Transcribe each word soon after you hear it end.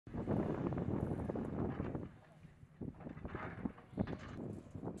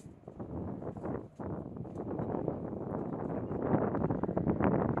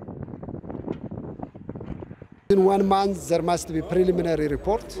In 1 month, there must be preliminary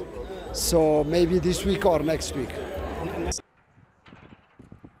report, so maybe this week or next week.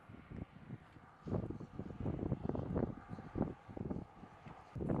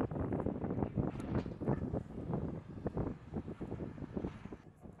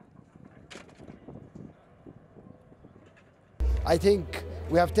 I think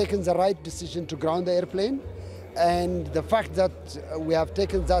we have taken the right decision to ground the airplane, and the fact that we have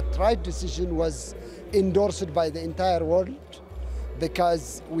taken that right decision was endorsed by the entire world,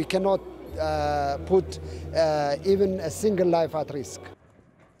 because we cannot put even a single life at risk.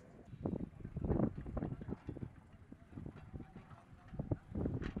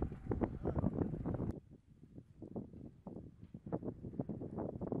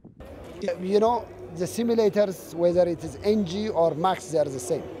 You know, the simulators, whether it is NG or MAX, they are the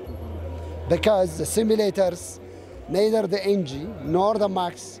same. Because the simulators, neither the NG nor the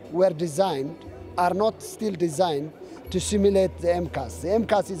MAX are not still designed to simulate the MCAS. The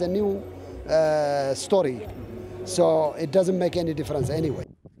MCAS is a new story, so it doesn't make any difference anyway.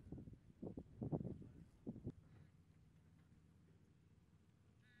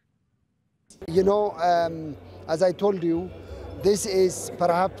 You know, as I told you, this is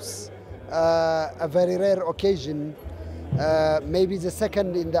perhaps a very rare occasion, maybe the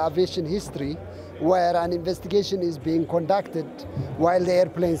second in the aviation history, where an investigation is being conducted while the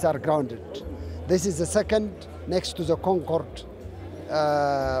airplanes are grounded. This is the second, next to the Concorde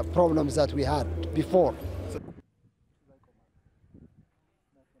problems that we had before.